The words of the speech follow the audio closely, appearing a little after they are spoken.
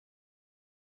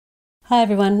Hi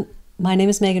everyone, my name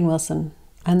is Megan Wilson.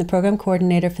 I'm the Program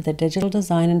Coordinator for the Digital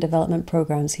Design and Development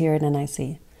programs here at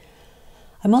NIC.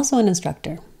 I'm also an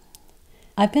instructor.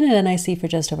 I've been at NIC for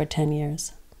just over 10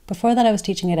 years. Before that I was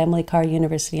teaching at Emily Carr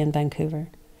University in Vancouver.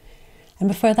 And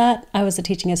before that I was a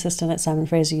teaching assistant at Simon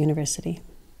Fraser University.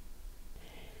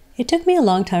 It took me a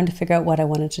long time to figure out what I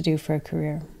wanted to do for a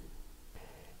career.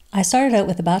 I started out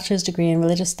with a bachelor's degree in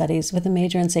religious studies with a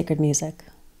major in sacred music.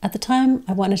 At the time,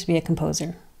 I wanted to be a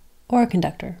composer, or a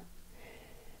conductor.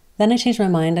 Then I changed my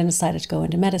mind and decided to go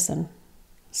into medicine.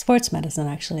 Sports medicine,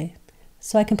 actually.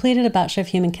 So I completed a Bachelor of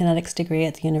Human Kinetics degree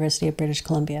at the University of British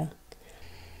Columbia.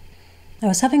 I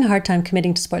was having a hard time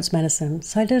committing to sports medicine,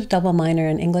 so I did a double minor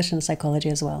in English and psychology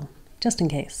as well, just in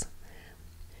case.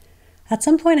 At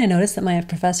some point I noticed that my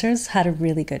professors had a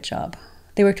really good job.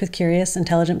 They worked with curious,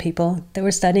 intelligent people that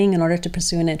were studying in order to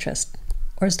pursue an interest,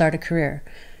 or start a career.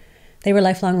 They were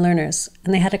lifelong learners,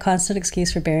 and they had a constant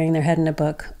excuse for burying their head in a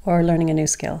book or learning a new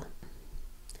skill.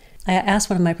 I asked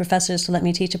one of my professors to let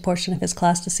me teach a portion of his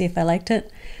class to see if I liked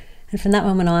it, and from that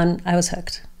moment on, I was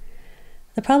hooked.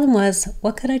 The problem was,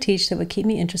 what could I teach that would keep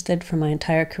me interested for my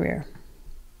entire career?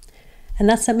 And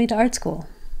that sent me to art school.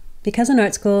 Because in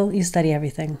art school, you study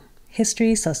everything.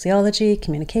 History, sociology,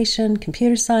 communication,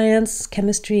 computer science,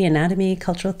 chemistry, anatomy,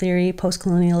 cultural theory,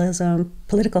 post-colonialism,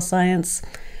 political science,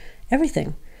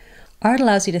 everything. Art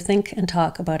allows you to think and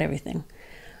talk about everything.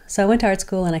 So I went to art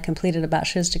school and I completed a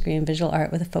bachelor's degree in visual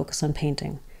art with a focus on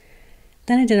painting.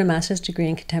 Then I did a master's degree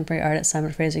in contemporary art at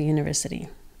Simon Fraser University.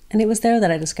 And it was there that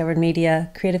I discovered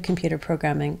media, creative computer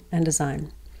programming, and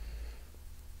design.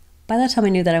 By that time I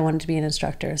knew that I wanted to be an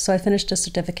instructor, so I finished a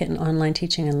certificate in online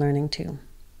teaching and learning too.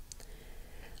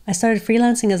 I started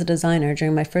freelancing as a designer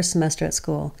during my first semester at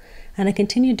school, and I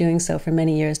continued doing so for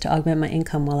many years to augment my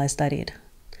income while I studied.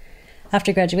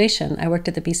 After graduation, I worked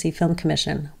at the BC Film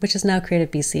Commission, which is now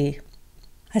Creative BC.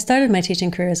 I started my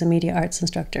teaching career as a media arts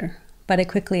instructor, but I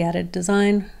quickly added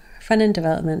design, front-end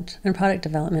development, and product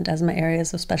development as my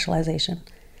areas of specialization,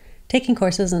 taking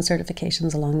courses and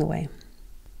certifications along the way.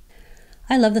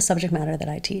 I love the subject matter that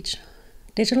I teach.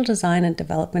 Digital design and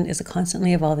development is a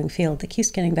constantly evolving field that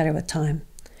keeps getting better with time.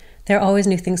 There are always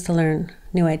new things to learn,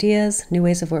 new ideas, new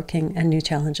ways of working, and new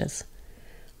challenges.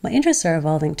 My interests are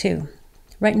evolving too.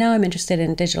 Right now I'm interested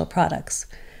in digital products,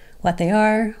 what they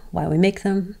are, why we make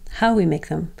them, how we make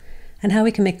them, and how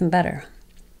we can make them better.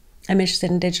 I'm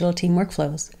interested in digital team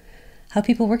workflows, how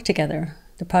people work together,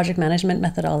 the project management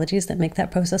methodologies that make that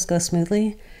process go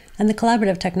smoothly, and the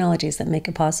collaborative technologies that make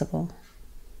it possible.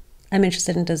 I'm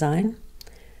interested in design,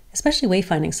 especially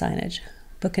wayfinding signage,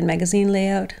 book and magazine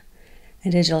layout,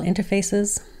 and digital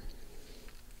interfaces.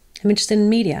 I'm interested in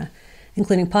media,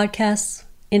 including podcasts,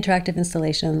 interactive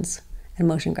installations, and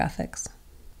motion graphics.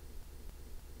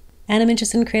 And I'm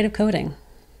interested in creative coding.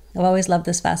 I've always loved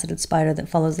this faceted spider that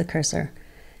follows the cursor.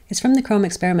 It's from the Chrome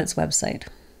Experiments website.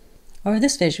 Or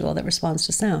this visual that responds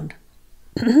to sound.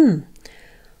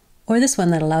 Or this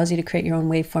one that allows you to create your own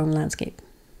waveform landscape.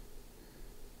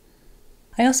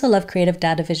 I also love creative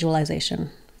data visualization,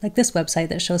 like this website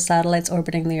that shows satellites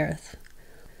orbiting the Earth.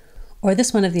 Or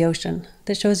this one of the ocean,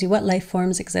 that shows you what life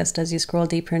forms exist as you scroll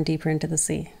deeper and deeper into the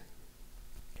sea.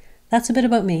 That's a bit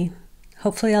about me.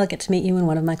 Hopefully I'll get to meet you in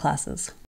one of my classes.